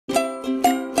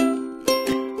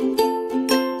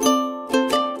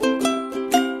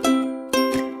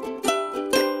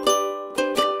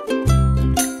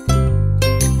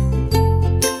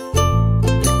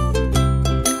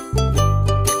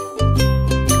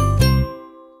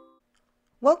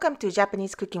Welcome to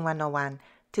Japanese Cooking 101.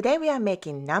 Today we are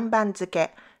making Nanbanzuke,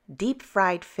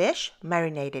 deep-fried fish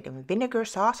marinated in vinegar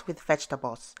sauce with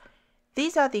vegetables.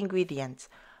 These are the ingredients.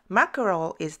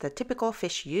 Mackerel is the typical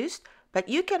fish used, but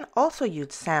you can also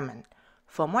use salmon.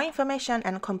 For more information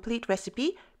and complete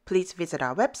recipe, please visit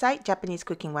our website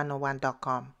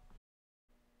japanesecooking101.com.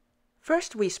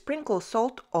 First, we sprinkle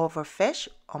salt over fish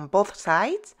on both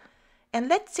sides and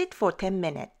let sit for 10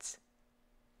 minutes.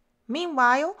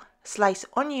 Meanwhile, slice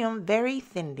onion very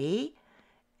thinly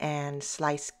and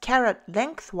slice carrot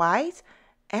lengthwise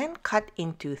and cut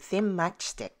into thin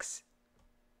matchsticks.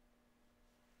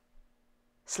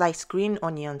 Slice green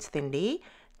onions thinly,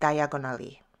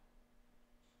 diagonally.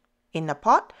 In a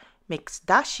pot, mix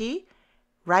dashi,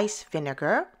 rice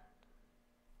vinegar,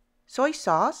 soy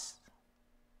sauce,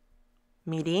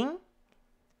 mirin,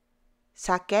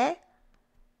 sake,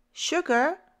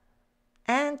 sugar,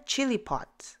 and chili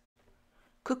pods.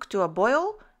 Cook to a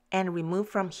boil and remove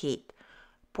from heat.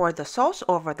 Pour the sauce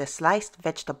over the sliced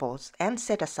vegetables and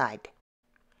set aside.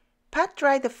 Pat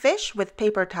dry the fish with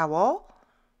paper towel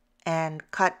and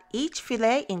cut each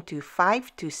fillet into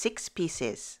 5 to 6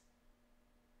 pieces.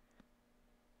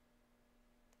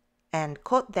 And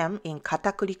coat them in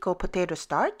katakuriko potato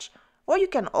starch, or you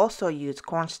can also use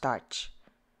cornstarch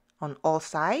on all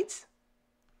sides.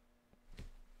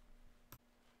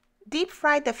 Deep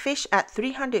fry the fish at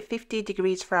 350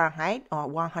 degrees Fahrenheit or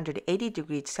 180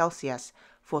 degrees Celsius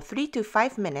for 3 to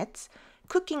 5 minutes,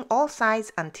 cooking all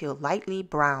sides until lightly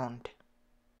browned.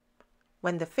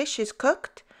 When the fish is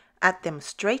cooked, add them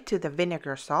straight to the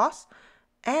vinegar sauce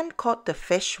and coat the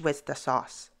fish with the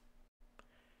sauce.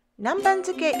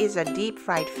 Nanbanzuke is a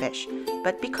deep-fried fish,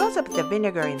 but because of the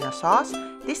vinegar in the sauce,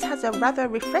 this has a rather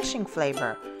refreshing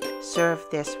flavor. Serve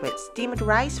this with steamed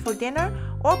rice for dinner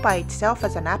or by itself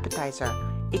as an appetizer.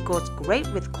 It goes great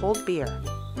with cold beer.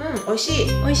 美味しい。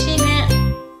美味しいね。